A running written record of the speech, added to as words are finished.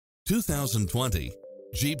2020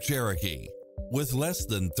 Jeep Cherokee. With less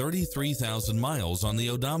than 33,000 miles on the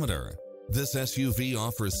odometer, this SUV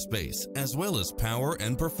offers space as well as power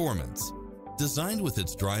and performance. Designed with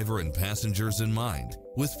its driver and passengers in mind,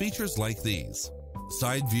 with features like these: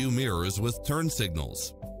 side view mirrors with turn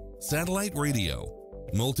signals, satellite radio,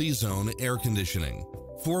 multi-zone air conditioning,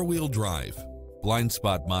 four-wheel drive, blind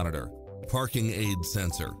spot monitor, parking aid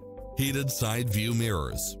sensor, heated side view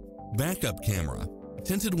mirrors, backup camera,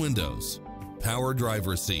 tinted windows, power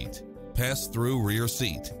driver seat, pass-through rear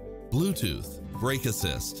seat, Bluetooth, brake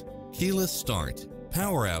assist, keyless start,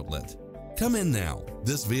 power outlet. Come in now.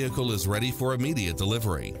 This vehicle is ready for immediate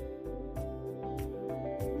delivery.